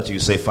You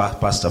say,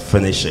 Pastor,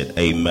 finish it.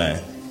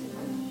 Amen.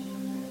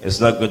 It's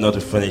not good not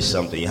to finish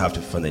something. You have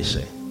to finish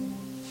it.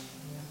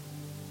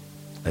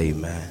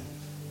 Amen.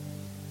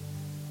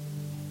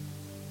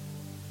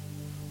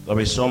 There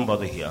is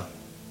somebody here.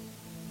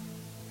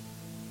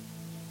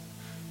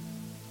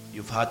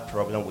 You've had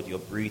problem with your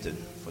breathing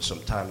for some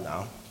time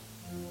now.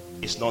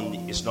 It's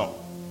not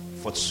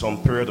for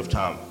some period of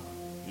time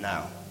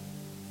now.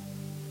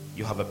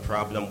 You have a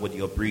problem with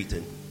your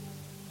breathing.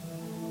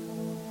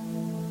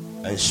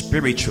 And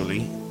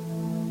spiritually,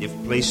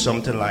 they've placed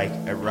something like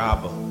a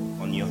rubber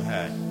on your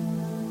head.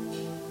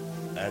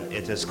 And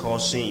it is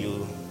causing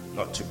you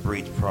not to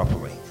breathe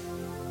properly.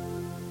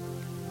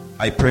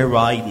 I pray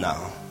right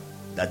now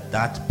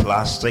that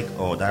plastic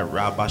or that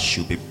rubber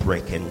should be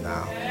breaking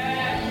now.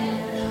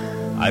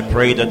 I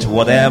pray that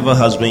whatever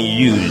has been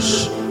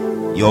used,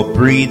 your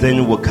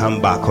breathing will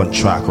come back on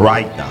track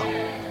right now.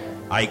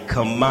 I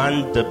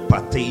command the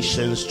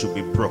partitions to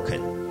be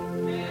broken.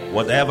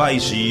 Whatever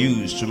is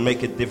used to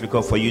make it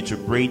difficult for you to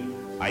breathe,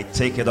 I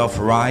take it off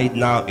right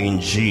now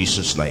in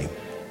Jesus' name.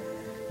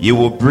 You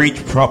will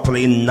breathe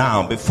properly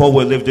now. Before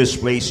we leave this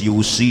place, you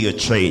will see a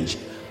change.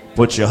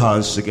 Put your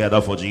hands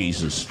together for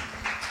Jesus.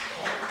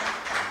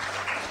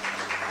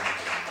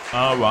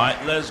 All right,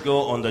 let's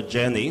go on the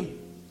journey.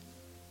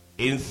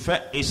 In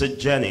fact, it's a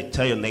journey.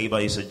 Tell your neighbor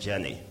it's a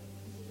journey.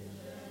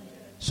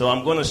 So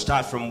I'm going to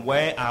start from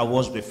where I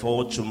was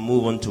before to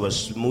move on to a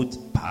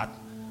smooth path.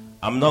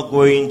 I'm not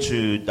going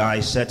to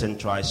dissect and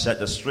trisect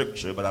the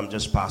scripture, but I'm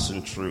just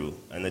passing through.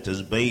 And it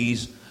is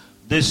based,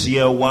 this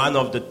year, one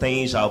of the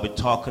things I'll be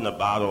talking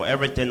about, or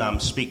everything I'm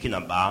speaking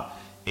about,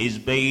 is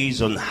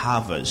based on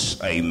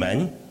harvest.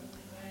 Amen.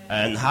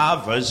 And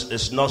harvest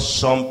is not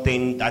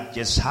something that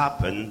just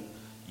happened.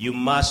 You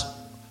must,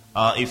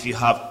 if you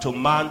have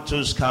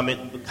tomatoes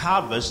coming,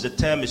 harvest, the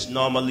term is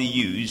normally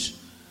used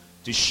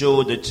to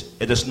show that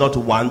it is not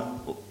one.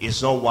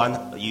 It's not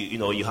one.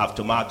 You have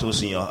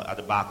tomatoes at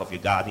the back of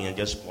your garden and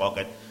just pluck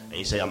it and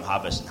you say, I'm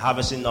harvesting.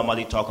 Harvesting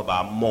normally talk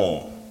about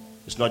more.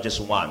 It's not just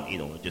one.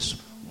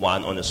 Just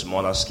one on a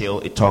smaller scale.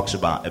 It talks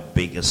about a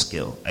bigger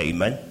scale.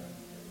 Amen.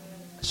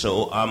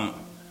 So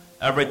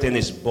everything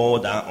is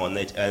boiled down on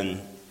it,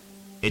 and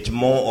it's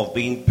more of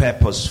being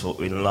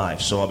purposeful in life.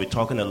 So I'll be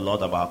talking a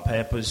lot about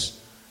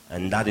purpose,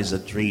 and that is the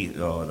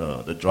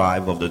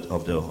drive of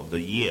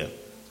the year.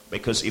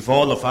 Because if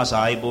all of us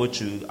are able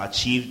to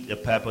achieve the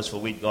purpose for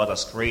which God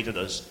has created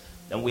us,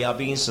 then we are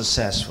being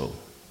successful.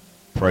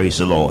 Praise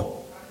the Lord.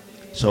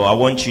 So I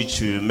want you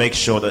to make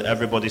sure that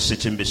everybody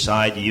sitting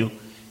beside you,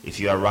 if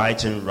you are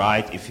writing,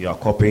 write. If you are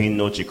copying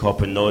notes, you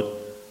copy note.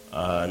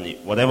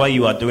 Whatever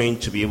you are doing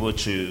to be able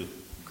to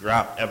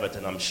grab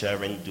everything I'm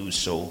sharing, do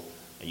so.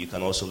 And you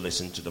can also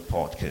listen to the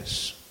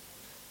podcast.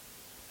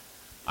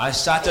 I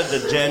started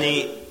the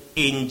journey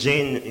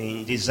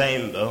in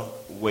December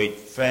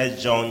with 1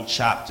 John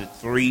chapter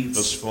 3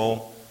 verse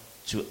 4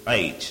 to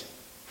 8.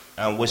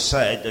 And we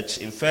said that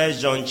in 1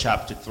 John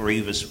chapter 3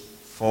 verse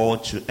 4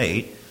 to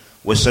 8,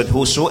 we said,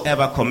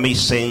 whosoever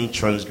commits sin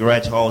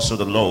transgress also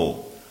the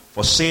law.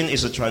 For sin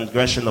is a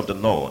transgression of the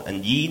law.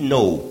 And ye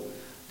know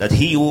that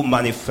he who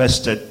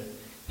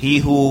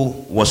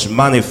was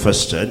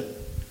manifested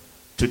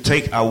to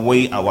take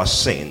away our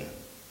sin,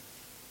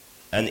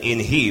 and in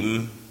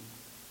him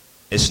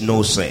is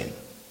no sin.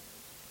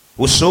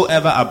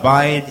 Whosoever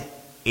abide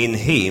in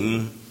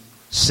him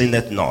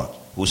sinneth not.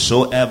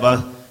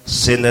 Whosoever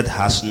sinneth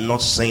has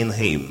not seen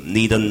him,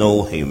 neither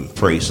know him.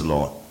 Praise the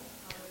Lord.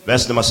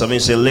 Verse number 7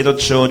 says, little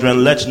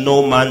children, let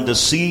no man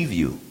deceive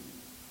you.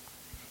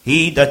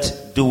 He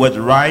that doeth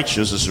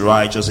righteous is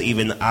righteous,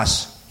 even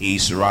as he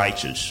is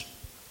righteous.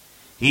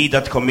 He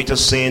that committeth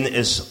sin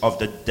is of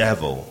the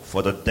devil,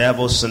 for the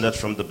devil sinned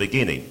from the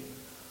beginning.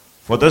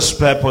 For this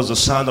purpose the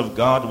Son of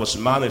God was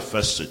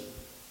manifested,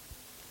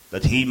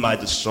 that he might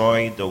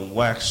destroy the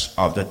works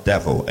of the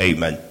devil.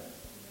 Amen.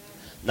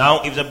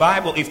 Now, if the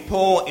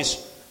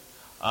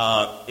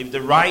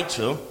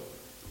writer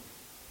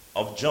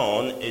of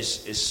John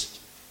is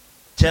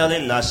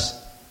telling us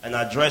and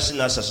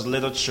addressing us as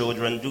little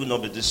children, do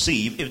not be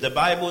deceived. If the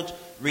Bible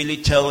really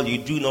tells you,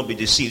 do not be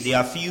deceived, there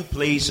are few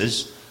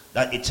places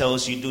that it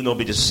tells you, do not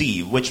be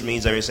deceived, which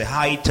means there is a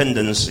high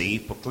tendency,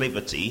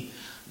 proclivity,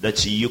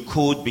 that you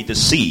could be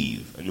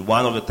deceived. And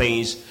one of the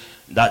things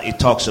that it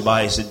talks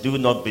about is, do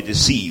not be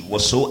deceived.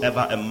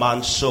 Whatsoever a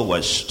man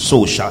soweth,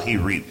 so shall he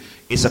reap.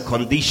 It's a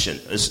condition.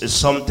 It's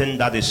something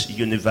that is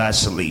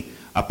universally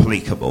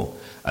applicable.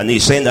 And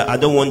he's saying that I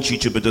don't want you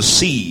to be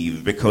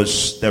deceived,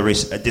 because there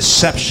is a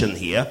deception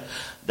here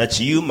that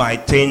you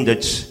might think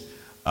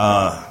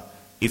that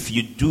if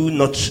you do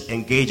not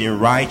engage in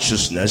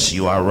righteousness,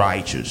 you are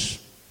righteous.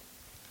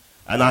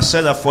 And I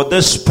said that for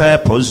this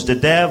purpose, the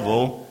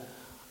devil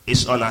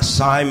is on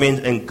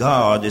assignment and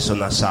God is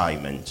on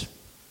assignment.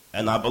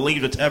 And I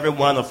believe that every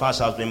one of us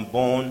has been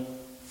born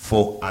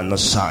for an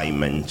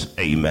assignment.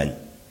 Amen.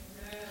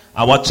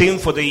 Our theme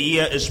for the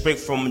year is picked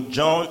from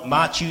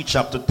Matthew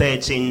chapter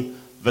 13,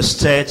 verse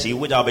 30,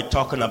 which I'll be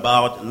talking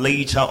about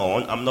later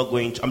on.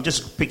 I'm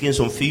just picking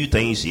some few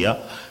things here,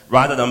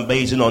 rather than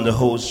basing on the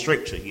whole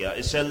scripture here.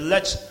 It said,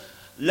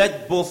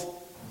 let both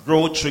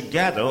grow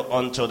together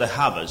until the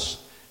harvest.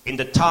 In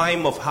the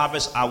time of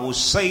harvest, I will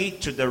say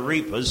to the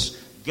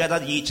reapers,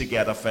 gather ye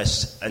together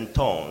first the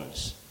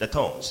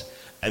thorns,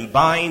 and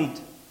bind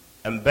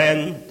and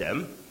bend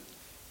them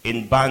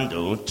in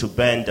bundle to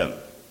bend them,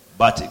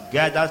 but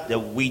gather the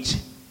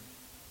wheat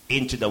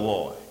into the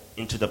wall,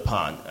 into the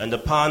pan. And the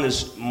pan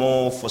is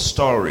more for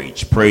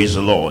storage. Praise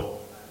the Lord.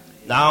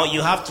 Now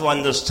you have to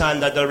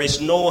understand that there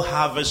is no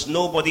harvest.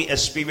 Nobody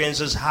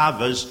experiences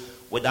harvest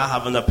without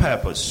having a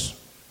purpose.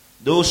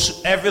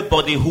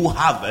 Everybody who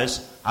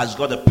harvests has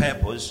got a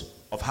purpose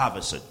of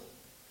harvesting.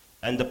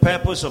 And the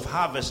purpose of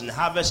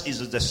harvest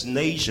is a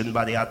destination,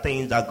 but there are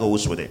things that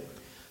goes with it.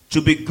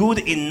 To be good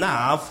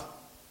enough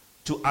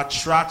to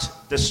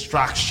attract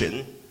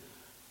distraction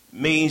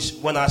means,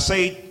 when I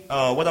say,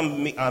 what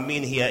I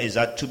mean here is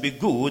that to be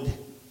good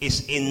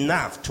is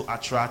enough to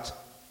attract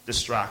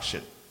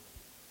distraction.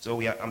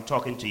 So I'm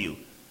talking to you.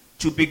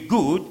 To be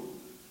good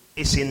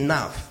is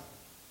enough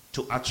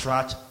to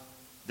attract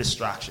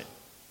distraction.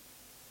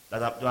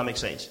 Does that make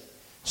sense?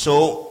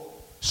 So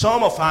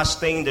some of us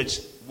think that,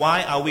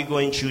 why are we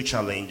going through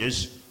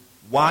challenges?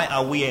 Why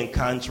are we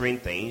encountering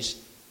things?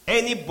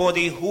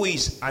 Anybody who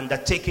is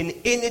undertaking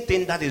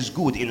anything that is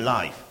good in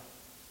life,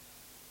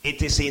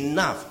 it is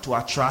enough to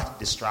attract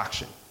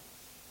distraction.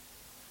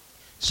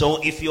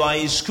 So if you are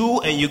in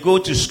school and you go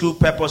to school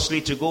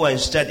purposely to go and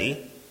study,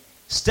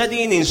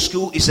 studying in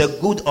school is a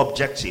good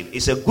objective.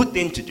 It's a good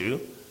thing to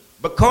do.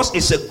 Because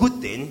it's a good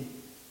thing,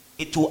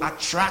 it will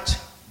attract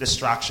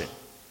distraction.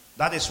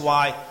 That is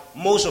why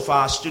most of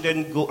our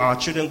children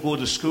go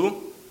to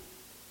school,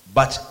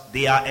 but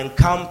they are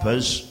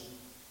encompassed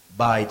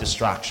by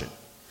distraction.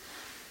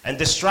 And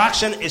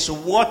distraction is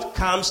what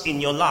comes in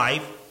your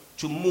life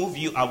to move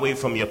you away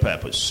from your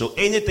purpose. So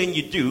anything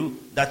you do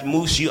that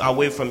moves you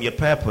away from your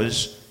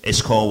purpose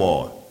is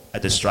called a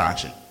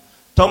distraction.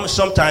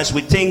 Sometimes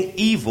we think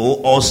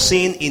evil or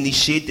sin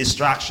initiate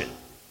distraction.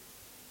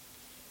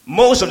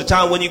 Most of the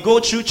time when you go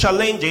through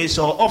challenges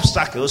or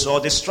obstacles or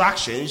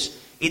distractions,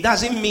 it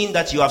doesn't mean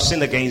that you have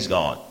sinned against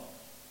God.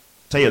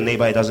 Tell your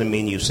neighbor, it doesn't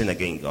mean you sin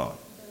against God.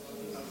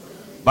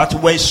 But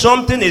when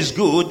something is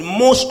good,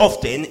 most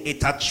often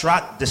it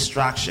attracts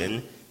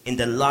distraction in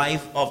the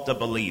life of the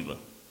believer.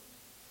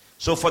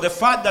 So for the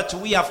fact that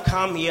we have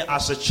come here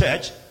as a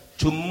church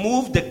to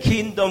move the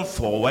kingdom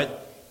forward,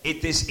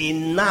 it is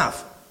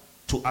enough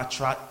to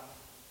attract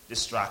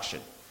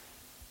distraction.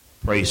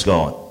 Praise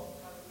God.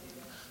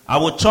 I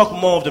will talk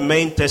more of the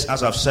main text,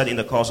 as I've said, in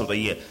the course of the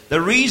year.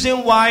 The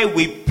reason why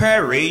we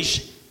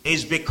perish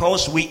is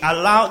because we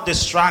allow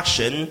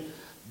distraction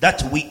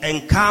that we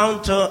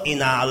encounter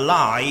in our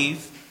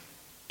life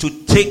to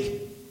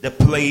take the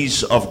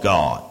place of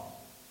God.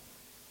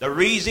 The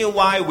reason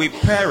why we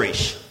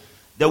perish,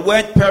 the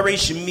word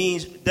perish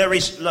means there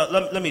is,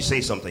 let me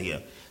say something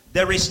here.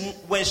 There is,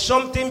 when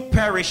something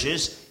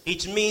perishes,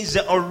 it means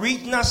the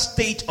original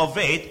state of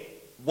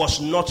it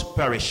was not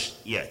perished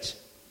yet.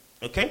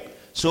 Okay?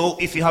 So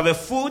if you have a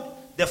food,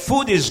 the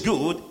food is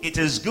good, it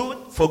is good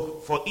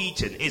for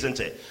eating, isn't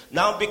it?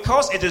 Now,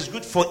 because it is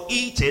good for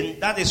eating,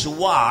 that is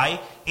why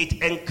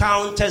it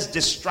encounters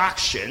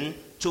distraction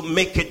to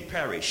make it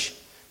perish.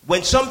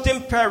 When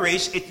something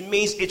perishes, it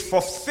means it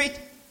forfeit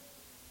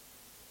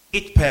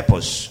its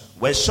purpose.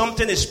 When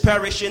something is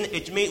perishing,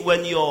 it means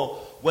when your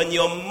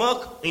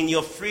milk in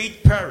your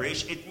fridge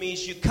perish, it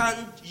means you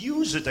can't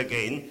use it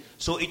again.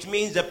 So it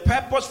means the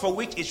purpose for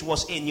which it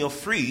was in your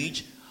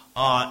fridge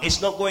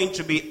is not going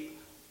to be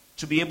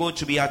able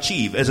to be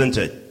achieved, isn't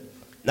it?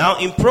 Now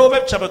in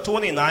Proverbs chapter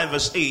 29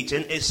 verse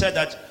 18, it said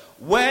that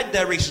where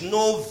there is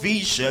no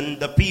vision,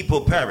 the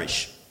people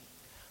perish.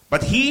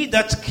 But he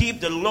that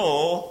keep the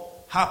law,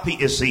 happy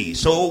is he.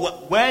 So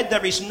where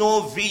there is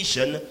no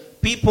vision,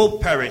 people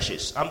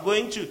perishes.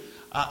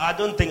 I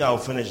don't think I'll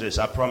finish this.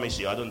 I promise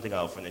you, I don't think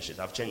I'll finish it.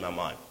 I've changed my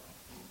mind.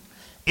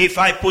 If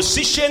I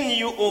position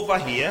you over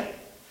here,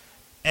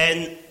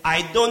 and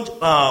I don't,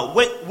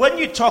 when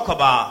you talk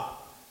about,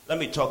 let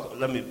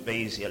me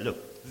base here.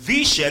 Look,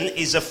 vision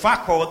is a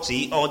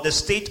faculty or the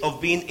state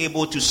of being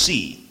able to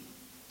see.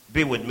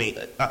 Be with me.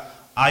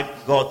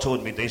 God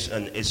told me this,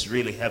 and it's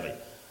really heavy.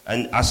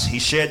 And as he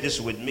shared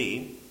this with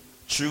me,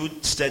 through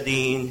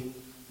studying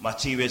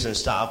materials and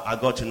stuff, I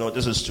got to know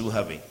this is too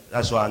heavy.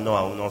 That's why I know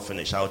I will not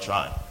finish. I'll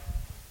try.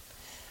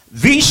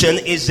 Vision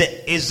is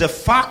the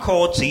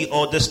faculty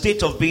or the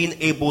state of being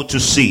able to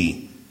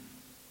see.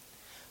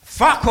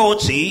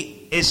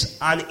 Faculty is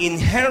an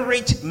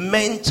inherent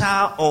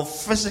mental or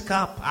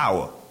physical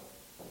power.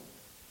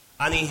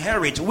 An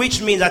inherent,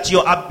 which means that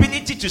your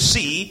ability to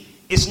see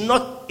is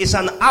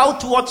an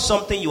outward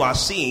something you are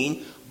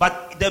seeing,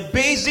 but the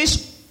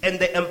basis and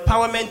the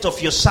empowerment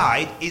of your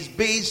sight is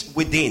based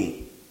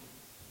within.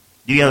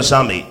 Do you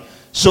understand me?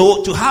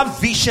 So to have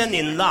vision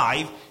in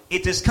life,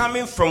 it is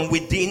coming from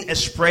within,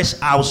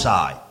 expressed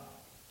outside.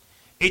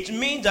 It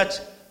means that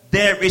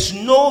there is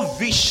no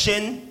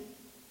vision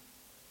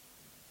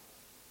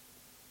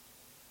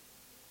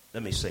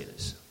Let me say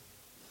this.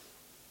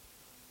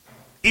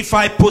 If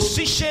I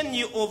position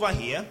you over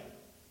here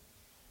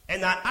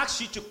and I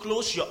ask you to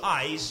close your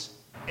eyes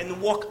and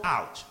walk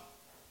out,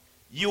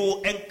 you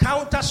will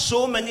encounter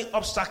so many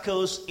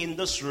obstacles in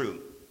this room.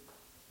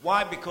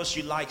 Why? Because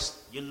you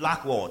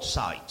lack what?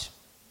 Sight.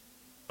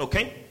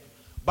 Okay?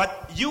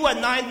 But you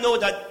and I know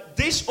that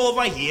this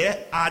over here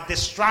are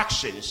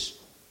distractions.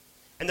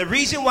 And the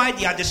reason why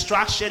they are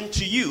distraction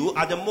to you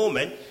at the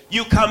moment,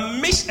 you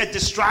can miss a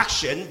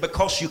distraction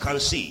because you can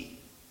see.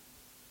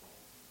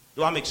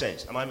 Do I make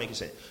sense? Am I making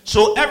sense?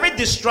 So every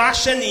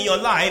distraction in your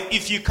life,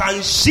 if you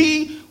can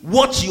see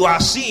what you are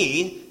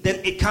seeing, then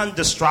it can't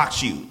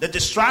distract you.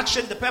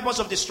 The purpose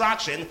of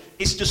distraction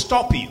is to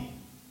stop you.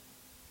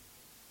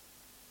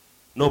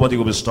 Nobody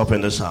will be stopped in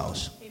this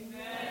house.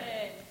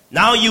 Amen.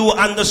 Now you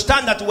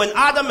understand that when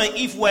Adam and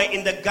Eve were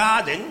in the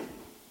garden,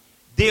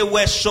 they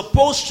were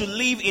supposed to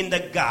live in the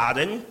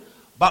garden,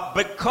 but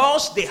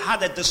because they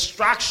had a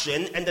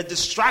distraction and the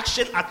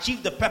distraction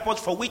achieved the purpose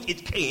for which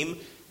it came,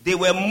 they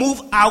were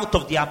moved out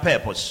of their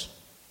purpose.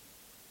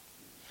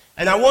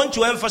 And I want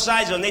to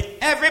emphasize on it,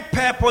 every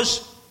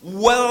purpose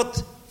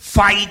worth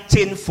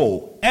fighting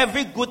for.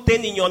 Every good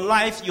thing in your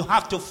life, you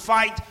have to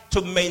fight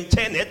to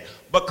maintain it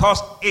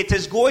because it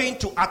is going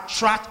to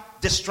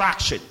attract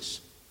distractions.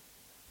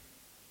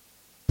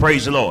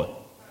 Praise the Lord.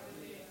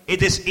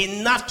 It is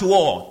enough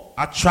to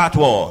attract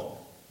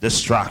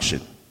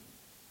distraction.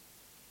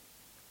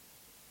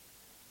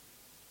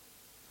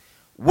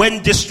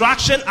 When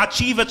distraction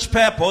achieves its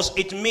purpose,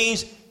 it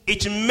means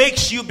it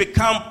makes you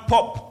become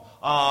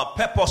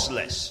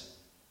purposeless.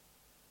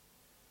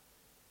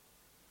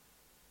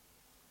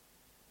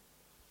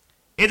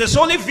 It is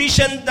only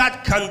vision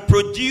that can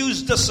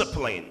produce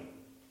discipline.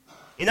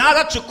 In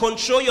order to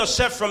control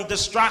yourself from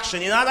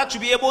distraction, in order to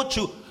be able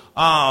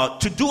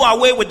to do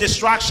away with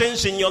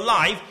distractions in your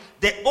life,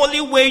 the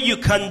only way you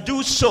can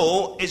do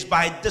so is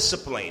by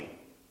discipline.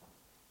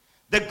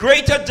 The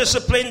greater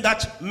discipline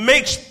that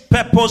makes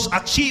purpose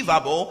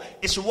achievable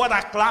is what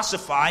I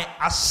classify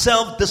as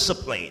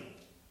self-discipline.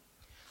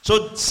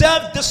 So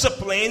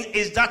self-discipline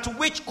is that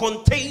which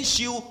contains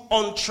you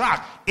on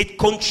track. It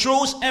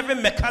controls every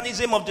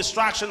mechanism of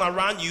distraction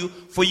around you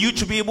for you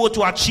to be able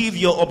to achieve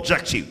your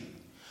objective.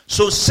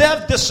 So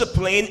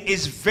self-discipline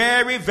is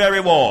very,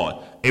 very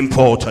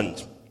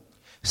important.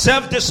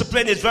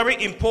 Self-discipline is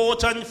very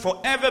important for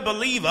every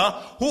believer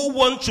who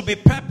wants to be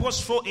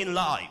purposeful in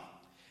life.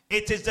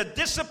 It is the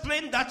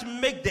discipline that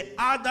makes the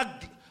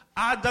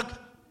other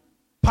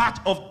part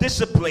of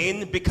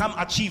discipline become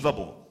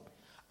achievable.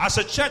 As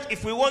a church,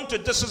 if we want to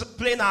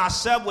discipline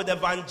ourselves with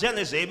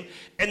evangelism,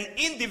 and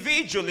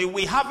individually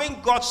we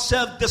haven't got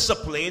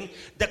self-discipline,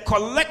 the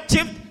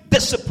collective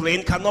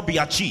discipline cannot be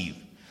achieved.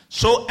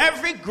 So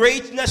every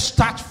greatness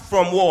starts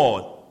from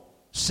what?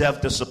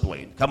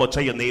 Self-discipline. Come on,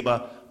 tell your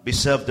neighbor, be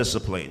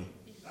self-disciplined.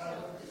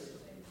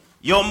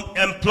 Your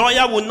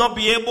employer will not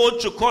be able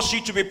to cause you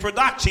to be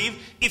productive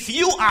if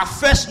you are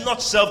first not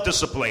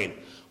self-disciplined.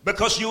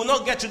 Because you will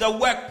not get to the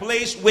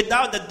workplace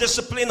without the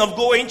discipline of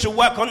going to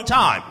work on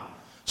time.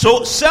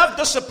 So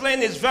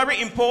self-discipline is very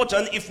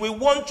important if we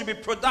want to be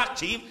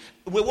productive.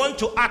 We want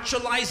to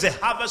actualize the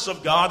harvest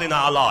of God in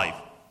our life.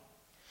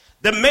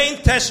 The main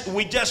text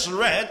we just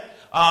read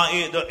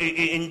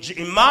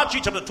in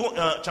Matthew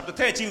chapter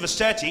 13 verse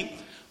 30.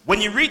 When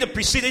you read the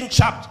preceding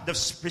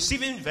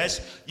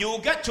verse, you will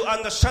get to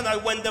understand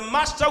that when the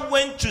master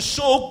went to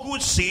sow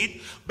good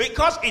seed,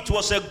 because it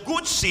was a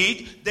good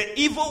seed, the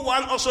evil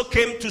one also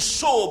came to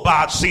sow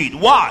bad seed.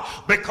 Why?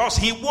 Because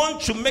he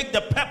wants to make the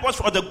purpose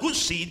for the good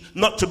seed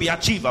not to be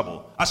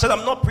achievable. I said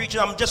I'm not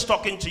preaching, I'm just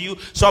talking to you,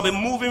 so I'll be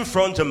moving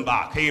front and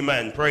back.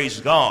 Amen.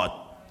 Praise God.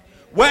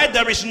 Where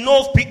there is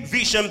no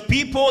vision,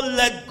 people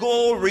let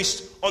go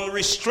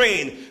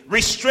unrestrained.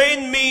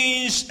 Restraint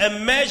means a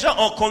measure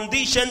or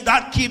condition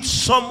that keeps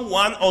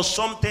someone or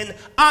something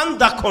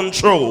under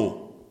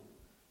control.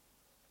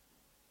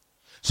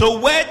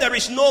 So where there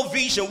is no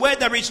vision, where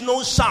there is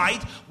no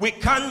sight, we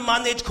can't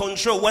manage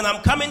control. When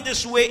I'm coming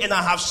this way and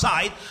I have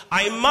sight,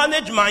 I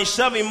manage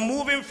myself in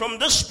moving from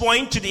this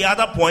point to the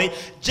other point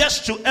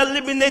just to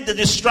eliminate the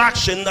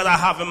distraction that I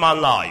have in my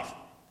life.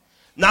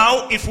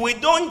 Now, if we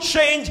don't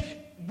change,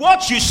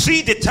 what you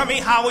see determines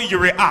how you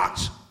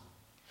react.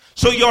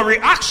 So your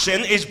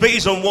reaction is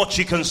based on what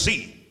you can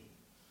see.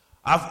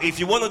 If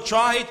you want to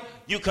try it,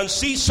 you can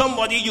see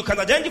somebody, you can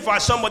identify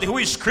somebody who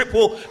is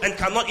crippled and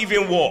cannot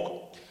even walk.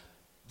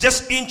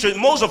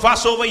 Most of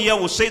us over here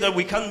will say that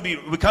we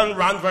can't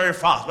run very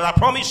fast. But I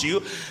promise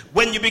you,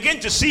 when you begin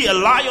to see a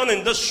lion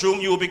in this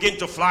room, you will begin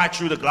to fly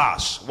through the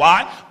glass.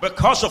 Why?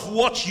 Because of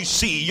what you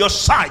see. Your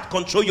sight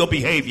controls your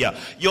behavior.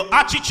 Your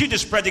attitude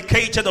is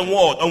predicated on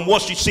what? On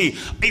what you see.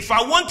 If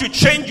I want to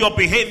change your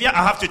behavior,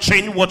 I have to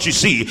change what you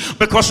see.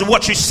 Because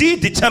what you see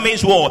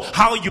determines what?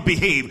 How you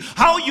behave.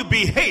 How you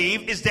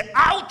behave is the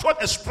outward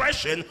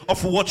expression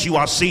of what you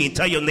are seeing.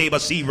 Tell your neighbor,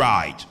 see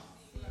right.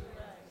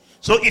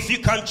 So if you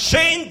can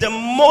change the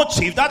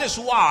motive, that is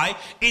why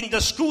in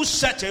the school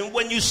setting,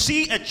 when you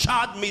see a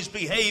child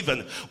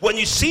misbehaving, when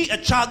you see a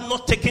child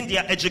not taking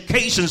their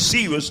education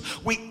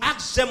serious, we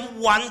ask them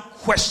one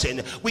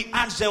question. We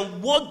ask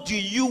them, what do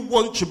you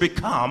want to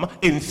become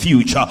in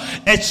future?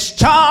 A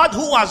child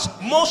who has,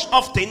 most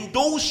often,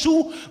 those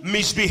who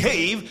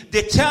misbehave,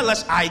 they tell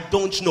us, I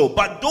don't know.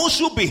 But those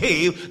who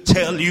behave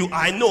tell you,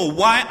 I know.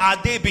 Why are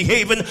they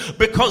behaving?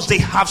 Because they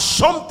have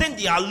something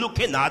they are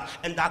looking at,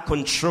 and that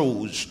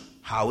controls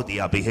how they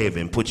are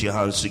behaving. Put your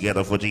hands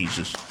together for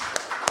Jesus.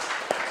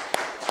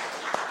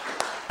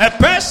 A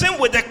person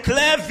with a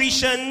clear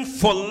vision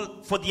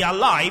for their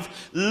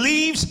life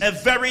lives a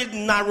very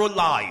narrow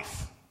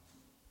life.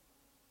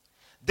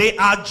 They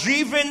are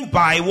driven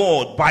by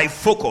what? By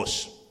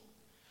focus.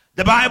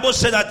 The Bible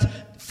said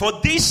that for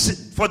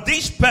this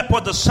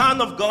purpose the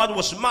Son of God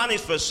was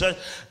manifested,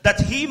 that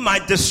he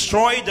might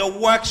destroy the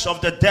works of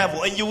the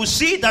devil. And you will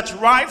see that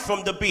right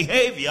from the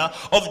behavior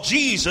of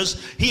Jesus,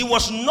 he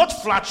was not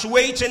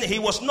fluctuating, he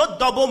was not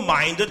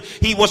double-minded,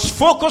 he was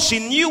focused, he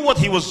knew what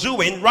he was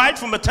doing right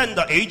from a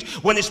tender age.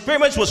 When his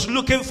parents was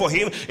looking for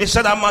him, he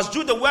said, I must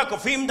do the work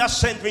of him that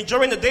sent me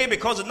during the day,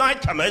 because the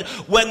night cometh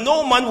when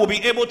no man will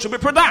be able to be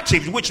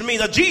productive, which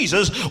means that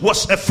Jesus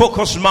was a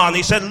focused man.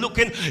 He said,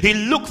 he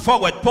looked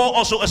forward. Paul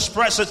also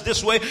expresses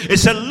this way. He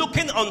said,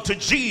 looking unto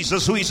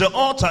Jesus, who is the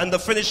author and the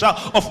finisher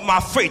of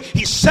my faith.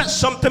 He said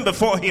something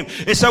before him.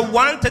 He said,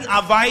 one thing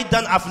have I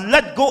done, I've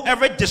let go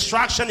every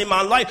distraction in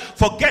my life,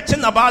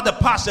 forgetting about the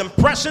past and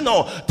pressing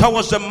on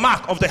towards the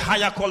mark of the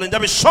higher calling.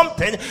 There is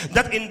something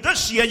that in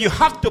this year you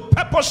have to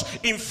purpose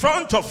in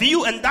front of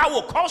you, and that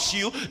will cause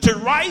you to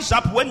rise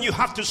up when you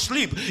have to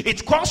sleep.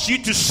 It causes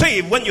you to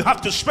save when you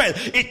have to spend.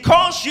 It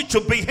causes you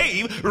to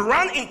behave,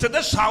 run into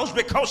this house,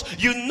 because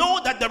you know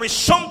that there is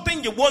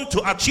something you want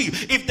to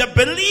achieve. If the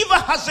believer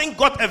hasn't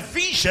got a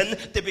vision,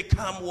 they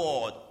become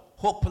what?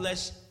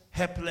 Hopeless,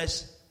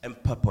 helpless,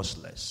 and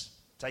purposeless.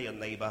 Tell your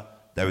neighbor,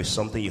 there is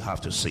something you have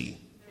to see.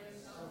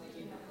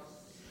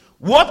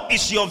 What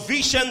is your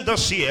vision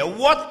this year?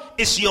 What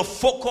is your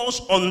focus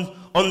on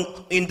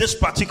in this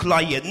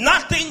particular year?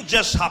 Nothing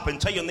just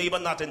happened. Tell your neighbor,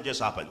 nothing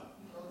just happened.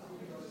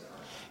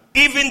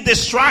 Even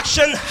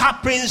distraction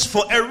happens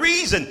for a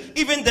reason.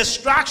 Even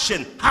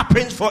distraction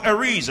happens for a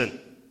reason.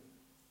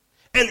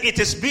 And it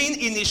is being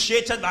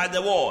initiated by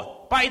the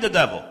world, by the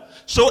devil.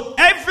 So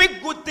every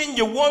good thing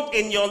you want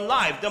in your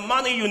life, the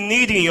money you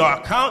need in your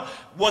account,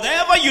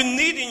 whatever you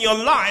need in your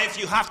life,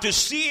 you have to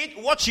see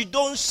it. What you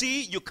don't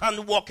see, you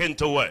can't walk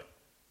into it.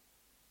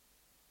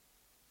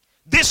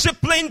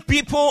 Disciplined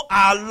people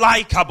are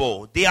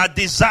likable. They are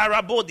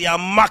desirable. They are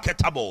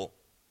marketable.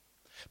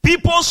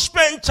 People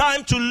spend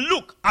time to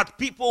look at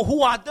people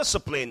who are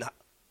disciplined.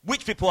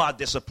 Which people are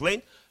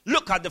disciplined?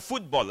 Look at the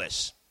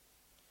footballers.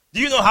 Do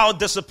you know how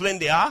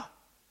disciplined they are?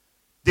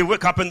 They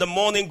wake up in the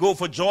morning, go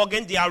for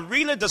jogging. They are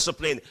really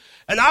disciplined.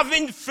 And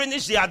having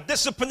finished their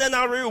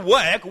disciplinary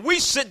work, we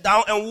sit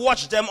down and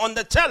watch them on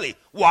the telly.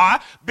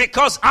 Why?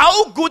 Because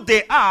how good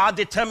they are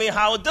determine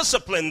how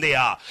disciplined they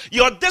are.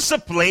 Your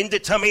discipline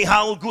determines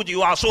how good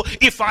you are. So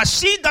if I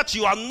see that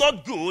you are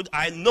not good,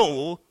 I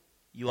know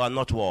you are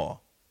not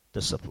well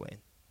disciplined.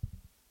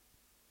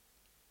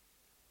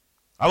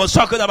 I was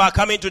talking about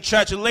coming to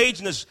church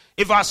lateness.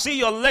 If I see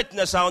your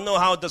lateness, I'll know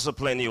how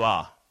disciplined you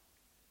are.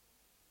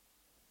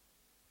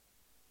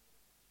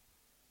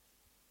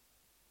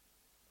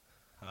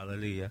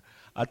 Hallelujah.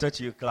 I thought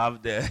you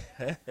clapped there.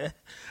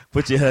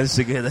 Put your hands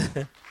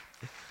together.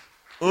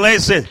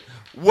 Listen,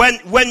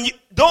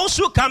 those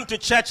who come to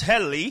church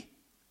early,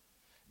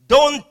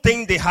 don't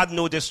think they had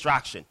no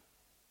distraction.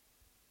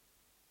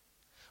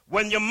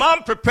 When your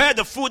mom prepared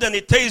the food and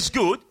it tastes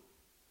good,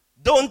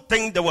 don't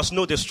think there was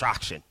no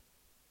distraction.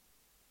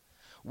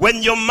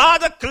 When your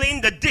mother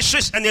cleaned the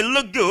dishes and it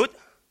looked good,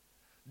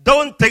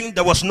 don't think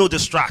there was no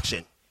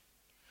distraction.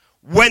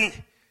 When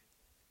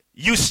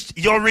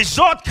your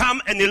result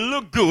come and it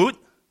looked good,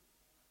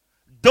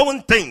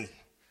 don't think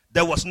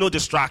there was no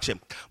distraction.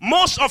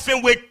 Most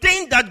often we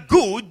think that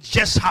good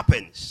just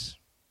happens.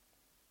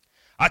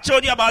 I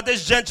told you about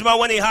this gentleman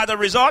when he had a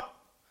result.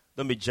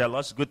 Don't be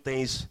jealous. Good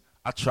things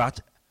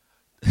attract.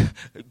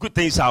 Good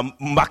things are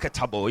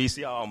marketable. You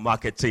see how I'm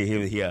marketing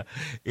him here.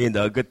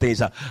 Good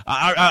things are.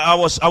 I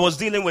was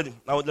dealing with.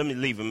 Let me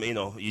leave him.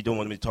 You don't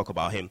want me to talk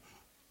about him.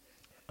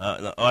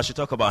 I should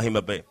talk about him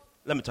a bit.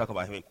 Let me talk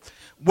about him.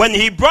 When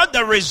he brought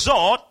the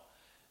result,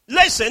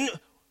 listen,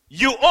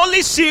 you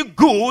only see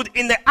good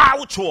in the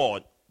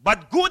outward,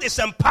 but good is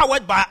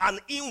empowered by an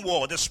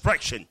inward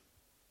expression.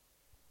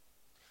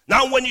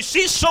 Now, when you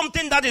see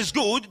something that is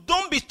good,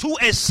 don't be too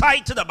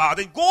excited about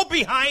it. Go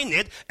behind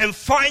it and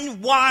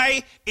find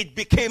why it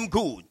became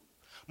good.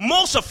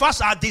 Most of us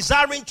are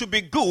desiring to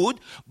be good,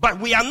 but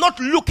we are not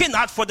looking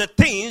out for the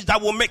things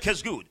that will make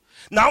us good.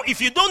 Now, if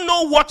you don't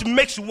know what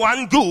makes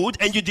one good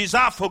and you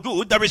desire for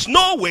good, there is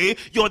no way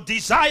your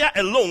desire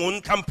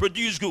alone can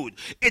produce good.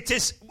 It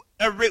is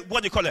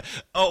what do you call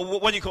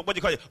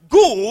it?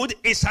 Good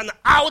is an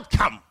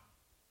outcome,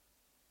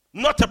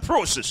 not a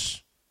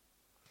process.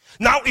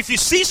 Now, if you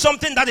see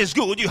something that is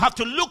good, you have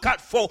to look at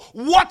for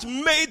what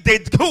made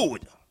it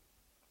good.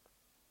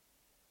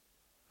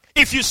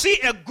 If you see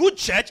a good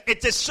church,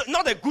 it is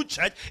not a good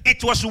church.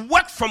 It was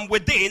work from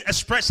within,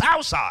 expressed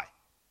outside.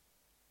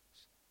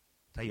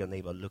 Tell your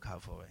neighbor, look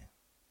out for it.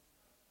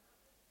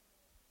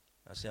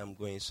 I say, I'm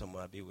going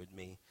somewhere, be with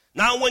me.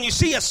 Now, when you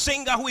see a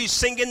singer who is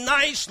singing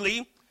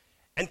nicely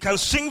and can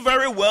sing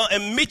very well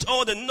and meet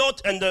all the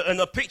note and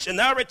the pitch and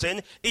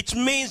everything, it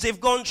means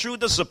they've gone through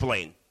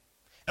discipline.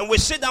 And we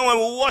sit down and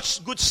we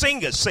watch good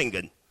singers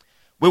singing.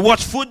 We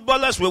watch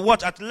footballers, we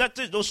watch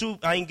athletes, those who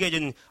are engaged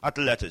in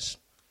athletics.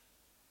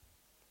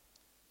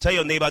 Tell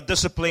your neighbor,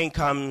 discipline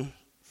comes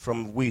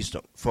from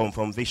wisdom,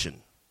 from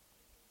vision.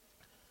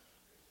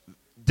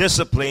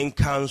 Discipline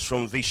comes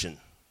from vision.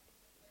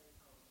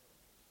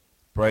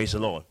 Praise the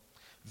Lord.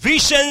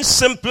 Vision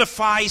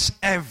simplifies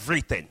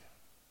everything.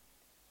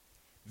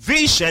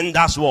 Vision,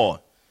 that's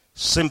what?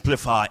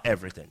 Simplify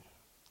everything.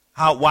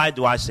 Why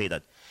do I say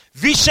that?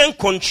 Vision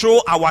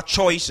control our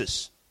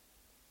choices.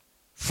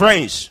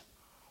 Friends,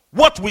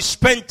 what we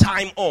spend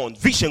time on,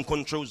 vision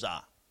controls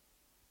that.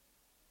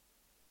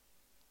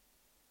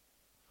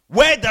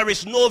 Where there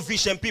is no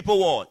vision, people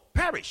what?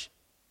 Perish.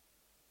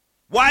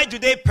 Why do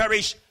they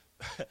perish?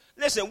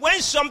 Listen, when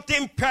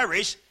something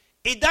perish,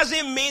 it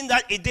doesn't mean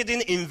that it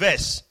didn't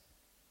invest.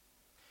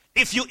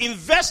 If you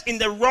invest in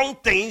the wrong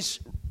things,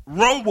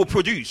 wrong will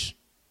produce.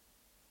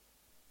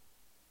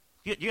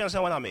 You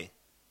understand what I mean?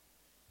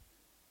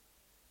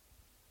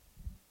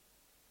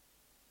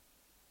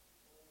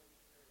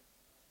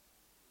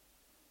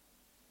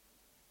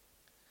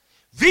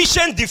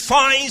 Vision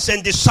defines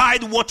and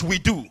decides what we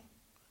do.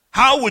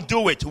 How we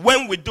do it,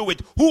 when we do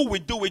it, who we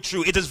do it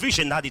through. It is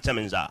vision that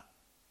determines that.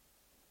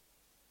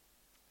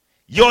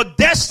 Your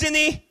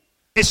destiny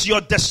is your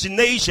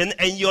destination,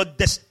 and your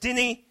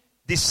destiny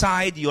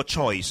decides your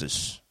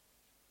choices.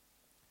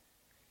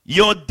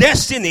 Your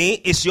destiny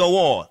is your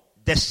what?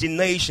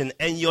 Destination,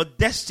 and your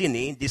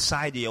destiny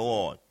decides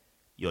your what?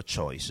 Your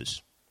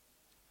choices.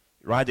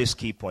 Write this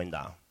key point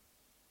down.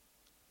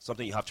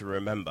 Something you have to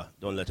remember.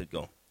 Don't let it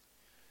go.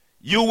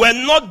 You were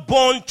not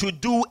born to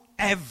do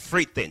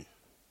everything.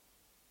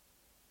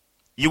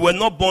 You were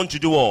not born to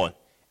do all.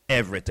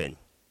 Everything.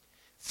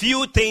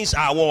 Few things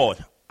are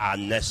what? Are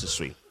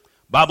necessary.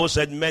 Bible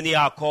said many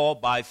are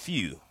called, by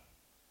few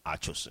are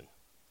chosen.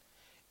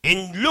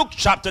 In Luke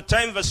chapter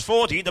 10 verse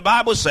 40, the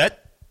Bible said,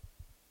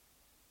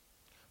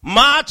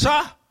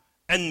 Martha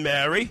and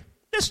Mary,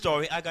 this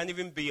story, I can't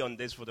even be on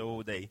this for the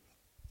whole day.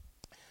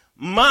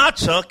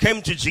 Martha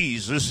came to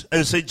Jesus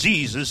and said,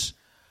 Jesus,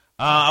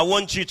 I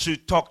want you to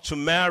talk to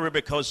Mary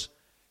because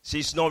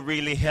she's not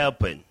really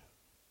helping.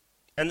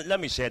 And let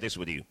me share this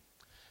with you.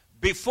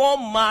 Before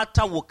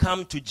Martha will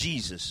come to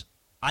Jesus,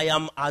 I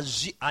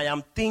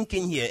am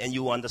thinking here, and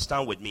you will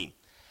understand with me,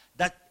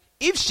 that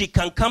if she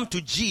can come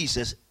to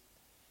Jesus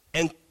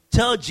and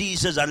tell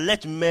Jesus that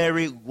let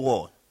Mary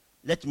go,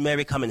 let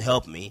Mary come and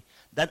help me,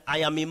 that I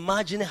am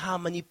imagining how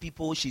many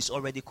people she's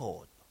already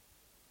called.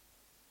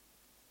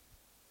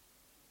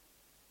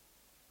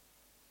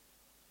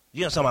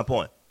 You understand my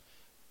point?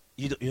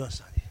 You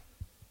understand it?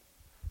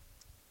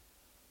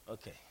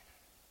 Okay.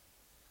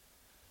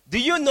 Do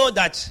you know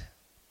that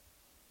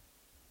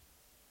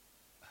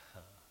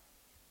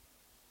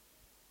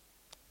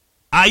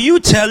are you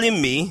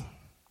telling me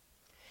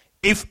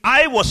if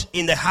I was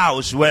in the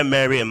house where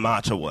Mary and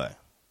Martha were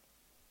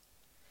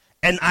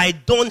and I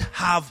don't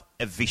have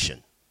a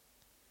vision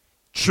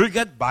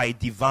triggered by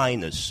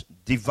divine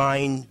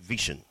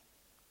vision,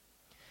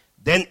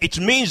 then it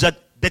means that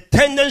the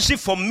tendency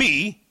for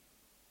me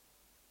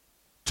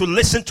to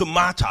listen to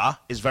Martha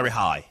is very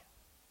high.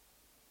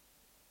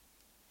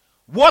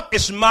 What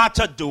is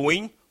Martha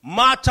doing?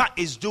 Martha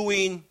is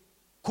doing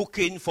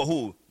cooking for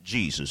who?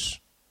 Jesus.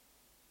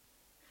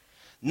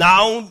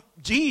 Now,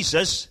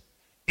 Jesus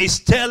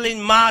is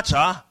telling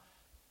Martha,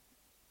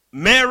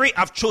 Mary,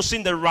 I've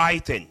chosen the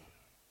right thing.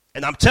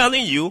 And I'm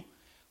telling you,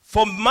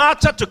 for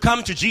Martha to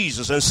come to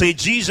Jesus and say,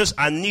 Jesus,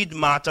 I need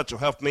Martha to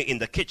help me in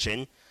the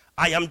kitchen,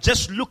 I am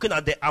just looking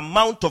at the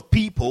amount of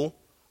people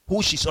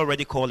who she's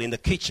already called in the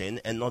kitchen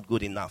and not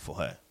good enough for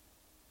her.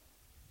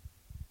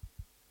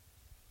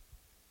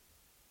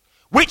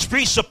 Which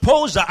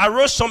presupposes that I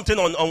wrote something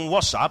on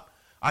WhatsApp.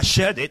 I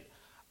shared it.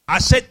 I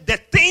said the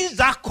things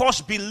that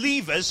cause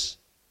believers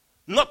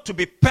not to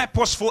be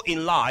purposeful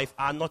in life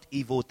are not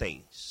evil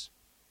things.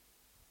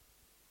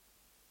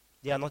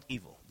 They are not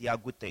evil. They are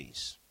good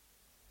things.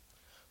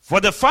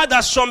 For the fact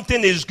that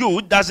something is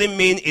good doesn't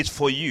mean it's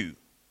for you.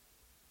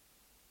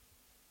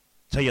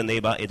 Tell your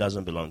neighbor it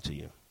doesn't belong to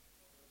you.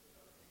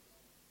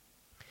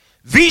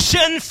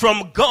 Vision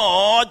from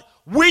God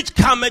which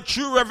cometh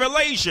through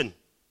revelation.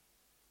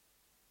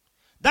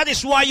 That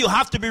is why you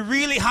have to be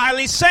really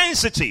highly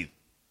sensitive.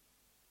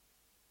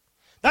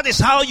 That is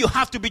how you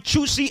have to be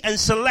choosy and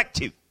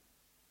selective.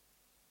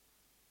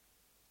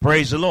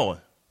 Praise the Lord.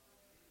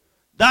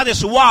 That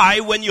is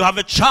why when you have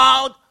a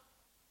child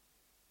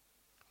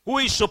who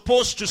is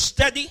supposed to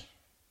study,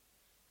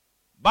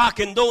 back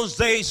in those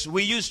days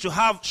we used to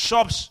have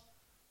shops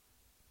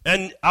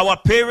And our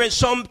parents,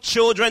 some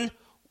children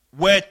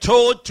were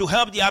told to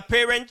help their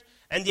parent,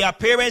 and their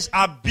parents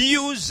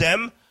abused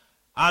them.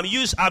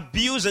 Use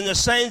abuse in the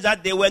sense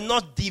that they were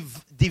not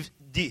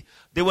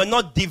they were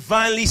not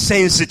divinely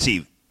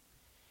sensitive.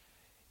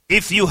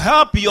 If you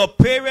help your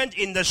parent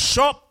in the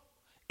shop,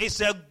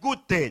 it's a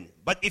good thing.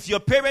 But if your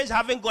parents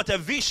haven't got a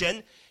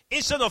vision,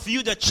 instead of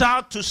you, the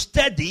child, to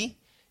study,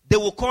 they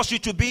will cause you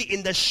to be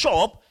in the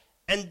shop,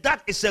 and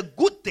that is a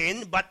good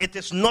thing, but it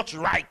is not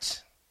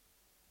right.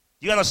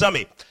 Do you understand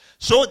me?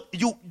 So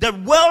the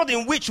world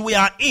in which we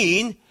are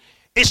in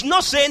is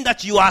not saying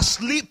that you are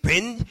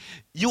sleeping,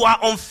 you are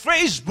on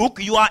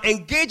Facebook, you are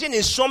engaging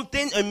in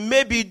something and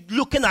maybe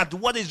looking at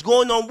what is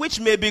going on, which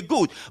may be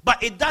good,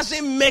 but it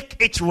doesn't make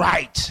it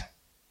right.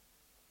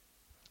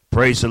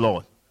 Praise the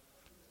Lord.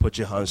 Put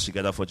your hands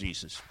together for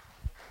Jesus.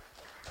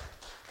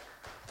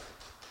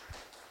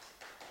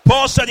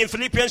 Paul said in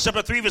Philippians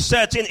chapter 3 verse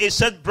 13, he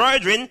said,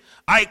 "Brethren,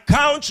 I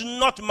count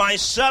not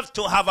myself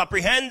to have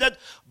apprehended,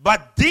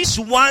 but this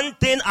one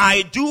thing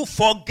I do,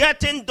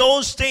 forgetting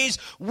those things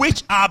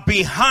which are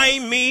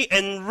behind me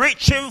and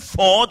reaching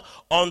forth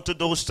unto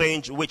those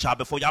things which are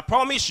before you." I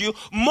promise you,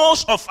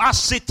 most of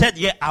us seated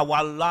here,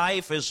 our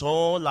life is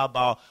all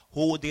about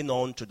holding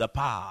on to the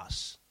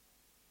past.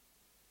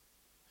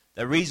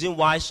 The reason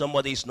why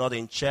somebody is not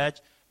in church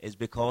is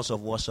because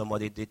of what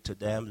somebody did to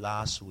them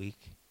last week,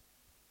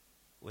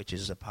 which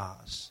is the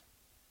past.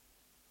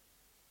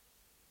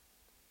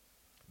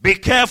 Be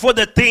careful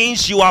the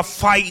things you are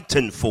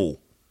fighting for.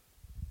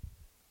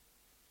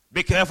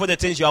 Be careful the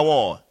things you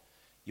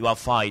are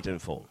fighting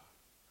for.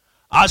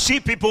 I see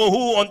people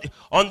who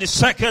on the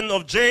 2nd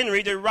of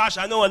January, they rush.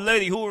 I know a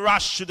lady who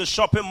rushed to the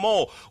shopping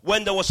mall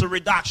when there was a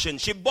reduction.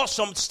 She bought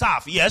some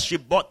stuff. Yes, she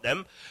bought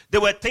them. There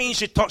were things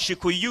she thought she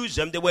could use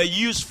them. They were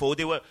useful.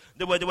 They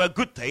were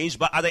good things.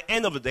 But at the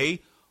end of the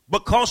day,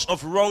 because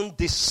of wrong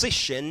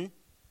decision,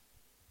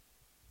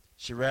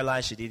 she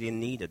realized she didn't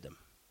need them.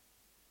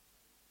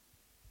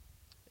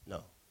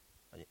 No.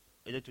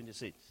 Is it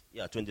 26?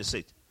 Yeah,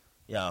 26.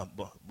 Yeah,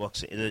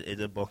 boxing. It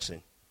is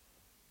boxing.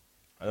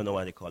 I don't know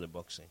why they call it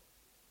boxing.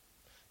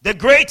 The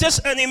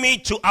greatest enemy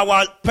to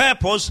our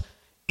purpose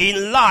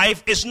in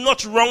life is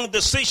not wrong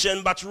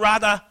decision, but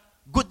rather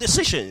good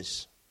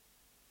decisions.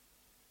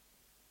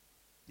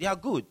 They are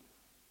good.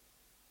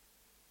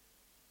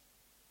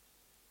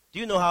 Do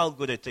you know how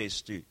good it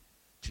is to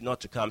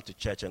not to come to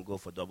church and go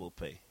for double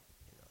pay?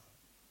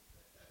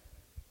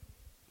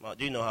 Well,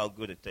 do you know how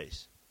good it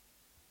is?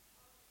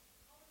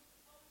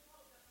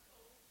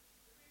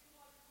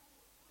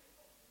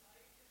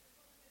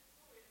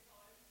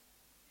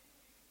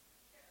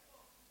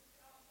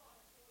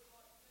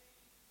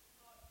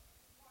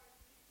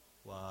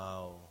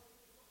 Wow.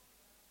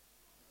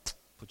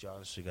 Put your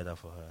hands together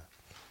for her.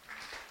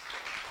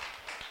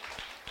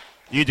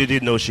 You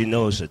didn't know she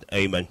knows it.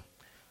 Amen.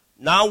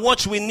 Now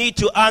what we need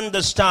to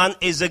understand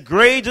is the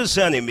greatest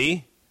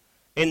enemy,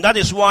 and that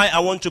is why I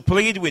want to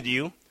plead with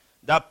you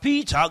that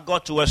Peter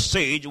got to a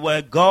stage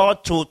where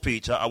God told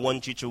Peter, "I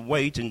want you to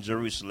wait in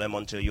Jerusalem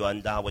until you are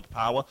endowed with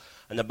power."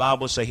 And the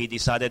Bible says he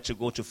decided to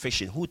go to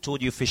fishing. Who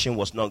told you fishing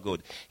was not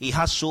good? He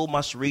had so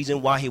much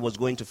reason why he was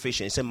going to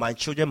fishing. He said, "My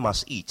children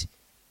must eat.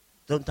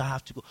 Don't I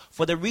have to go?"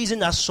 For the reason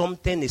that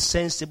something is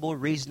sensible,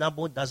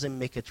 reasonable, doesn't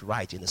make it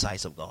right in the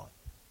sight of God.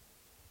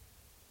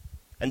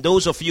 And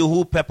those of you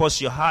who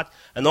purpose your heart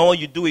and all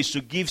you do is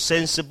to give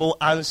sensible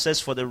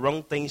answers for the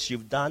wrong things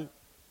you've done,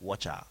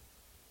 watch out.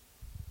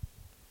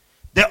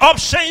 The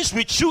options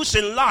we choose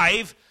in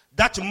life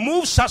that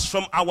moves us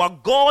from our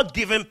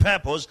God-given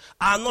purpose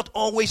are not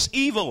always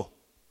evil.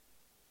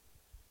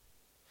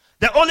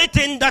 The only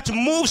thing that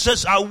moves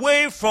us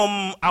away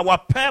from our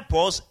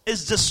purpose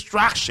is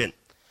distraction.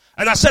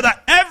 And I said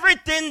that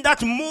everything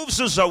that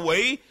moves us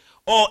away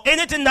or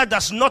anything that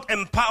does not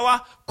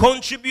empower,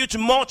 contribute,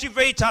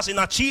 motivate us in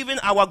achieving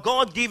our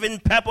God-given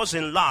purpose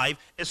in life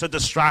is a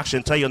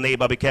distraction. Tell your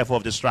neighbor, be careful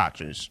of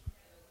distractions.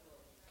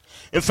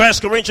 In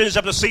 1 Corinthians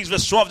chapter 6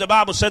 verse 12, the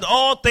Bible said,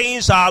 "All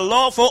things are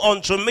lawful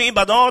unto me,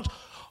 but not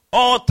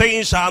all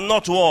things are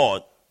not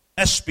what?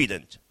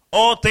 Expedient.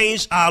 All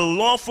things are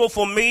lawful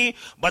for me,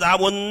 but I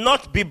will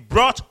not be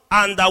brought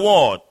under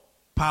what?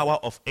 Power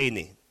of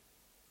any."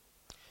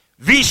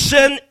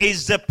 Vision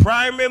is the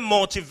primary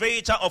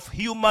motivator of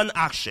human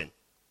action.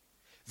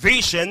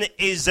 Vision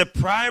is the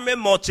primary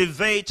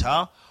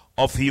motivator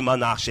of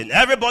human action.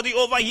 Everybody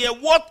over here,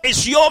 what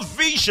is your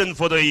vision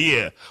for the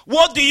year?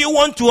 What do you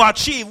want to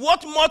achieve?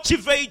 What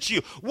motivates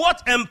you?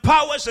 What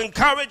empowers,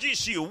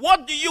 encourages you?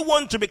 What do you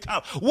want to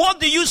become?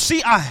 What do you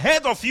see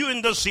ahead of you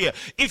in this year?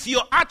 If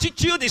your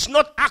attitude is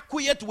not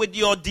accurate with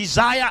your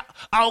desired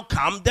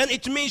outcome, then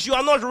it means you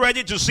are not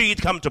ready to see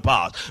it come to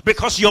pass.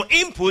 Because your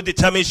input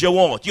determines your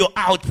what? Your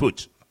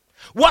output.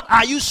 What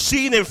are you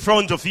seeing in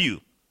front of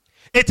you?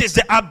 It is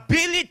the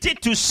ability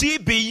to see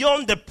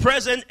beyond the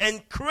present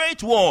and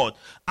create what?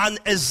 An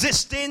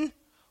existing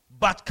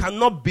but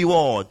cannot be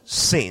what?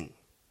 Seen.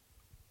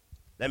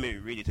 Let me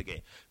read it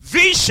again.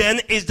 Vision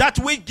is that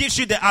which gives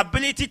you the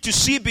ability to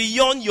see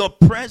beyond your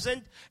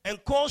present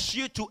and cause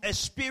you to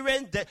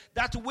experience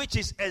that which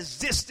is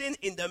existing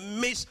in the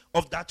midst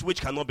of that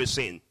which cannot be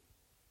seen.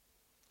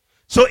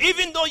 So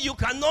even though you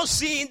cannot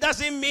see it,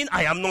 doesn't mean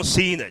I am not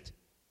seeing it.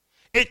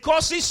 It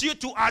causes you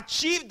to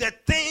achieve the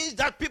things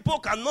that people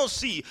cannot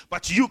see,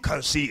 but you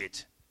can see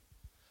it.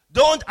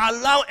 Don't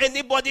allow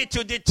anybody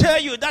to deter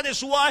you. That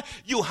is why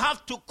you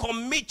have to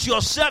commit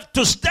yourself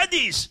to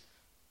studies.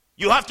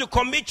 You have to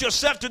commit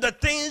yourself to the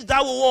things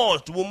that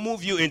will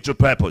move you into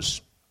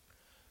purpose.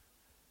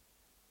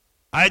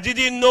 I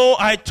didn't know,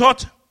 I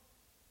thought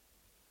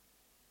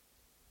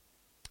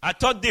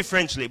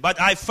differently,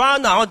 but I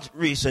found out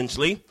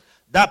recently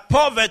that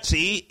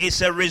poverty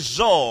is a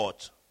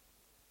result.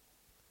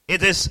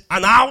 It is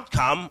an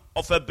outcome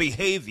of a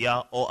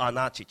behavior or an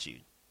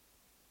attitude.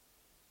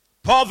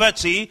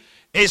 Poverty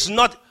is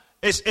not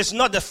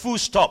the full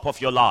stop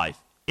of your life.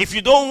 If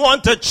you don't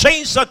want to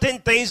change certain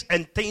things,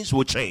 and things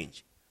will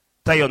change.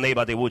 Tell your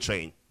neighbor they will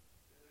change.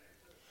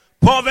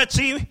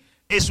 Poverty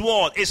is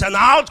what? It's an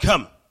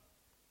outcome.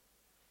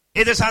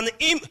 There is an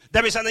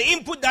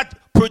input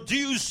that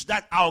produces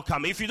that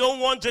outcome. If you don't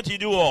want it, you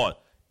do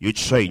what? You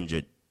change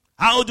it.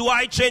 How do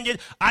I change it?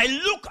 I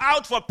look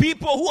out for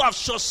people who have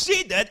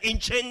succeeded in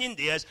changing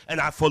theirs, and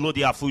I follow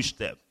their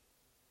footsteps.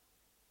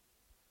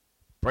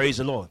 Praise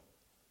the Lord.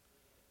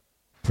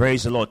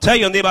 Praise the Lord. Tell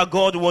your neighbor,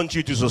 God wants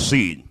you to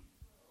succeed.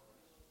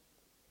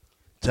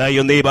 Tell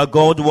your neighbor,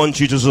 God wants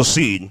you to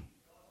succeed.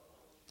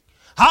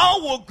 How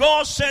will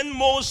God send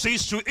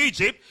Moses to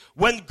Egypt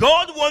when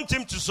God wants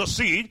him to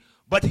succeed,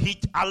 but he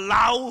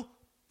allowed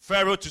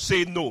Pharaoh to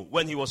say no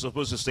when he was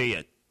supposed to say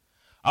it?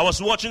 I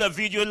was watching a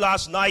video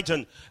last night,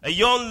 and a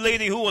young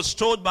lady who was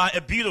told by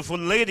a beautiful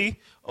lady,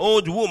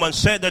 old woman,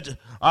 said that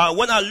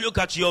when I look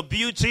at your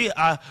beauty,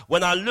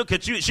 when I look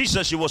at you, she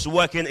said she was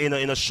working in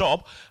a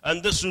shop,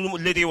 and this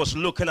lady was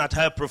looking at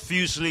her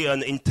profusely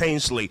and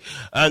intensely,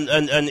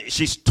 and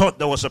she thought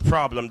there was a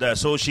problem there,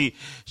 so she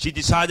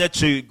decided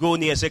to go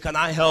near and say, "Can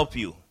I help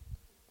you?"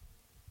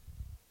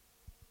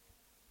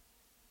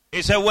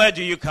 He said, "Where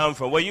do you come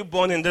from? Were you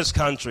born in this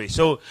country?"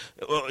 So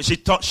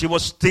she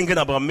was thinking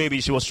about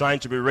maybe she was trying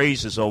to be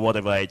racist or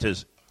whatever it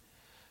is.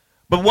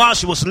 But while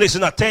she was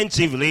listening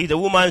attentively, the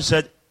woman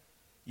said,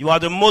 "You are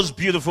the most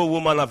beautiful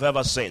woman I've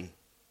ever seen.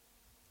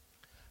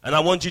 And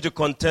I want you to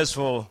contest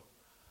for,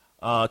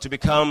 to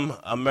become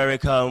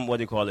American, what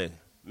do you call it?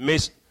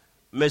 Miss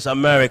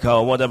America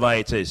or whatever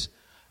it is."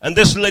 And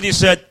this lady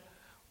said,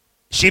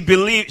 she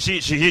believed,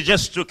 she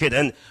just took it.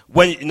 And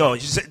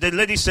the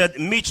lady said,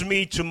 "Meet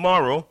me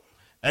tomorrow."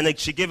 And then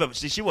she gave up.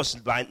 She was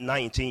like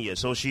 19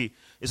 years. So she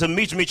said,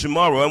 "Meet me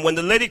tomorrow." And when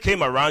the lady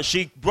came around,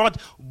 she brought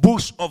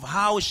books of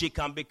how she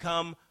can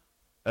become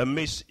a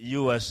Miss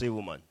USA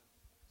woman.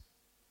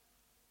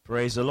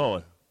 Praise the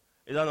Lord.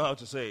 I don't know how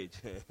to say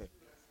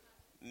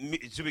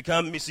it. To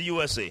become Miss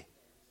USA.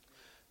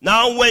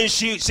 Now, when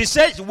she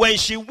said when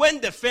she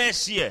went the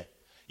first year,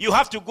 you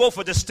have to go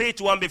for the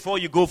state one before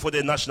you go for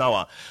the national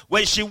one.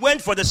 When she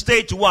went for the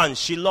state one,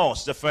 she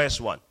lost the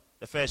first one,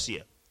 the first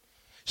year.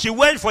 She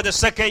went for the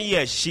second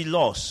year, she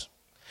lost.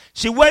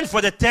 She went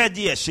for the third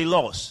year, she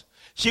lost.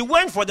 She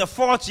went for the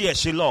fourth year,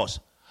 she lost.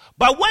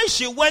 But when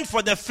she went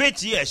for the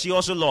fifth year, she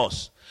also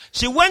lost.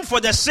 She went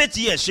for the sixth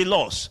year, she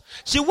lost.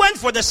 She went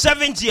for the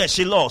seventh year,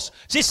 she lost.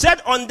 She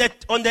said on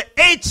the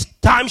eighth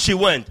time she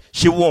went,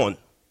 she won.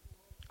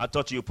 I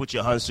thought you put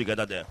your hands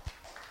together there.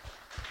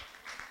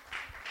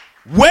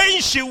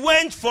 When she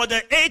went for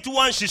the eighth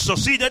one, she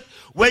succeeded.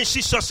 When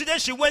she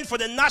succeeded, she went for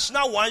the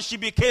national one, she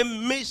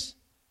became Miss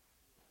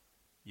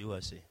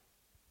USA.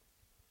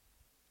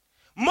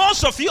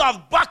 Most of you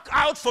have backed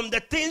out from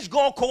the things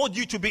God called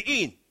you to be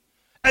in.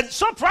 And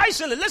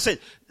surprisingly, listen,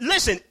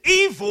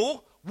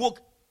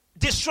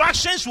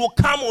 distractions will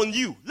come on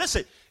you.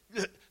 Listen,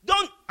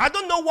 I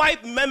don't know why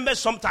members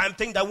sometimes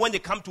think that when they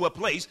come to a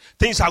place,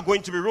 things are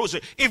going to be rosy.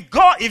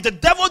 If the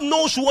devil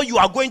knows what you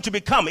are going to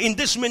become in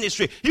this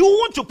ministry, he will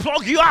want to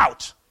plug you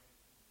out.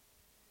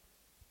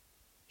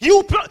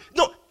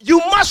 You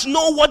must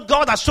know what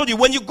God has told you.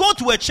 When you go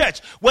to a church,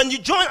 when you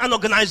join an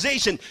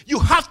organization, you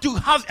have to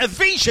have a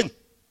vision.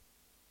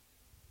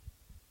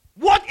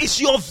 What is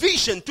your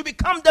vision to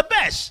become the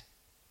best?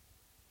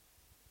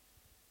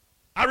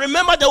 I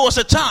remember there was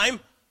a time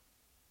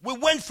we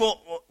went for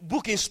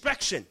book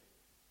inspection.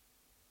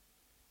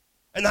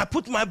 And I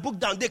put my book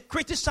down. They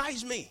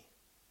criticized me.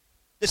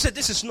 They said,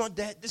 "This is not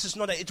that. This is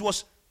not that." It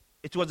was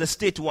the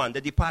state one,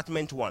 the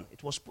department one.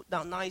 It was put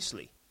down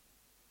nicely.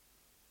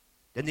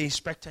 Then they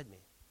inspected me.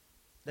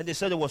 Then they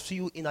said there was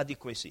few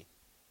inadequacy.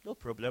 No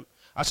problem.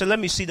 I said, "Let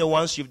me see the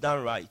ones you've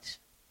done right."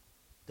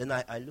 Then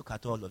I look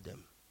at all of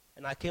them.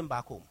 And I came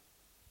back home.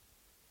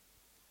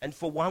 And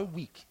for 1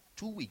 week,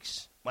 2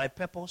 weeks, my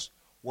purpose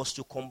was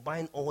to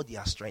combine all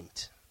their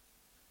strength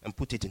and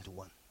put it into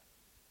one.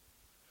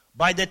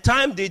 By the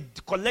time they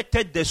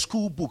collected the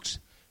school books,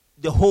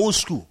 the whole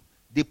school,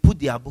 they put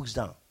their books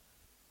down.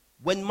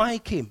 When mine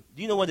came,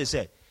 do you know what they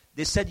said?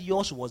 They said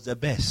yours was the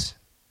best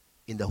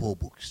in the whole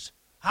books.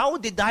 How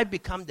did I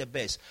become the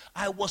best?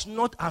 I was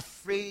not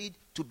afraid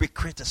to be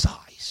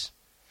criticized.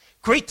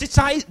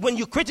 When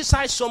you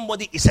criticize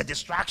somebody, it's a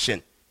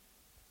distraction.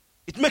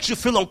 It makes you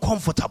feel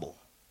uncomfortable.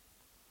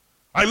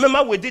 I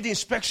remember we did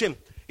inspection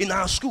in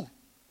our school.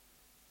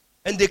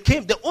 And they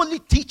came, the only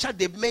teacher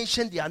they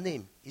mentioned their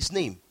name, his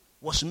name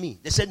was me.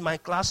 They said my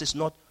class is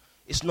not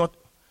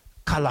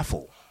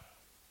colorful.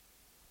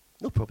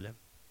 No problem.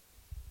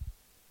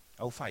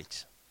 I'll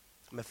fight.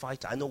 I'm a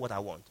fighter. I know what I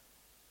want.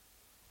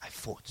 I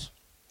fought.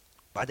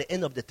 By the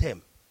end of the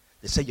term,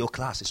 they said your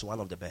class is one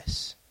of the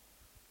best.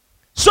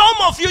 Some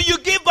of you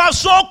give up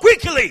so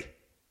quickly.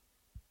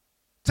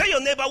 Tell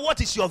your neighbor,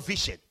 what is your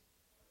vision?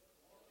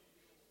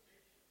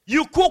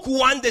 You cook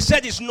one, they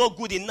said it's not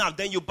good enough,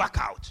 then you back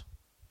out.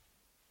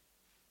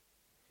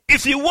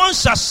 If you want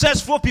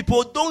successful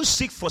people, don't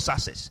seek for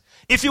success.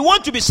 If you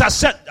want to be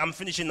successful, I'm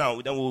finishing now,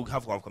 then we'll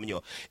have one coming here.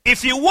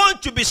 If you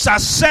want to be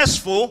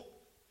successful,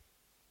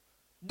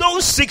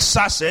 don't seek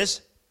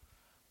success,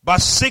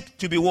 but seek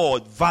to be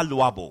what?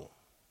 Valuable.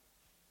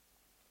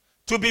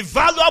 To be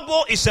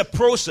valuable is a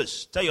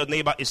process. Tell your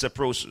neighbor it's a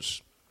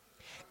process.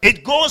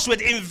 It goes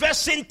with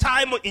investing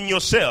time in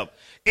yourself.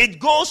 It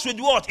goes with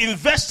what?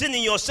 Investing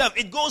in yourself.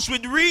 It goes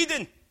with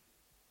reading.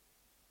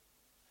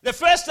 The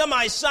first time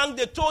I sang,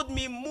 they told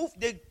me move.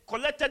 They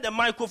collected the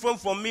microphone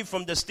from me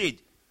from the stage.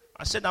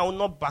 I said, I will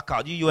not back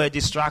out. You are a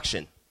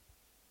distraction.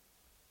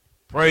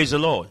 Praise the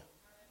Lord.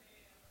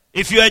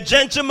 If you're a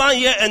gentleman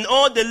here and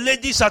all the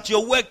ladies at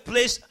your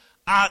workplace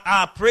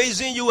are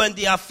praising you and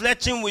they are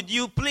flirting with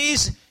you,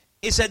 please,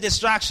 it's a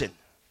distraction.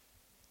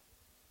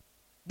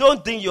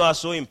 Don't think you are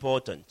so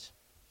important.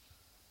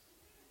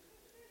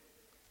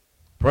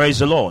 Praise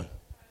the Lord.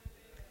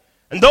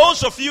 And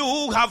those of you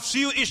who have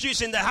few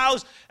issues in the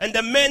house and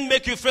the men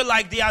make you feel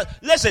like they are,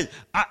 listen,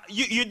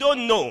 you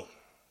don't know.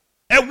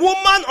 A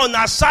woman on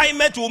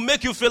assignment will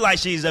make you feel like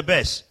she is the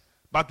best.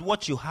 But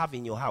what you have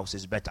in your house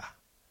is better.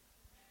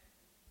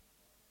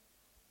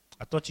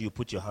 I thought you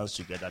put your hands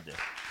together there.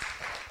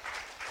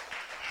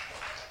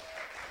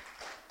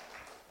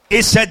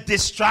 It's a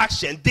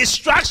distraction.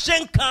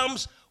 Distraction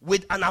comes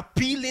with an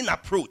appealing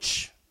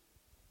approach.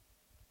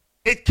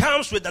 It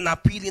comes with an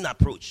appealing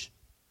approach.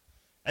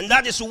 And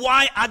that is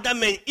why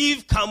Adam and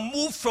Eve can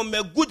move from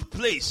a good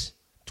place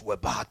to a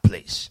bad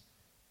place.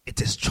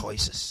 It is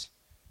choices.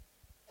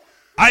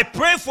 I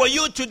pray for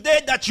you today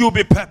that you will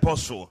be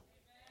purposeful.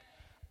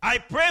 I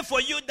pray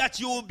for you that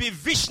you will be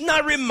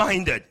visionary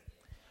minded.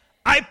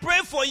 I pray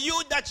for you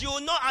that you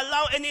will not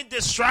allow any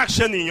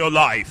distraction in your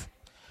life.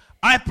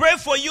 I pray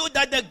for you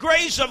that the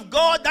grace of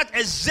God that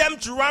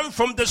exempts one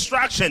from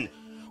distraction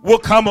will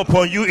come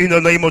upon you in the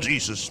name of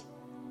Jesus.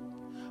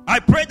 I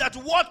pray that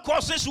what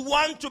causes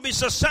one to be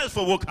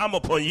successful will come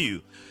upon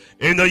you.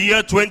 In the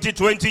year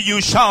 2020,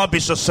 you shall be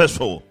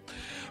successful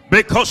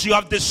because you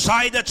have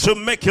decided to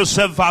make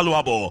yourself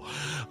valuable.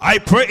 I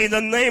pray in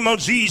the name of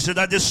Jesus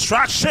that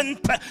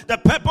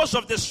the purpose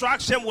of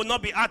distraction will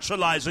not be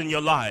actualized in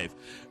your life.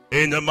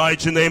 In the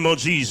mighty name of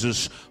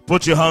Jesus,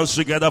 put your hands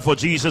together for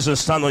Jesus and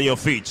stand on your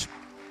feet.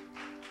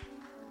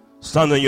 Stand on your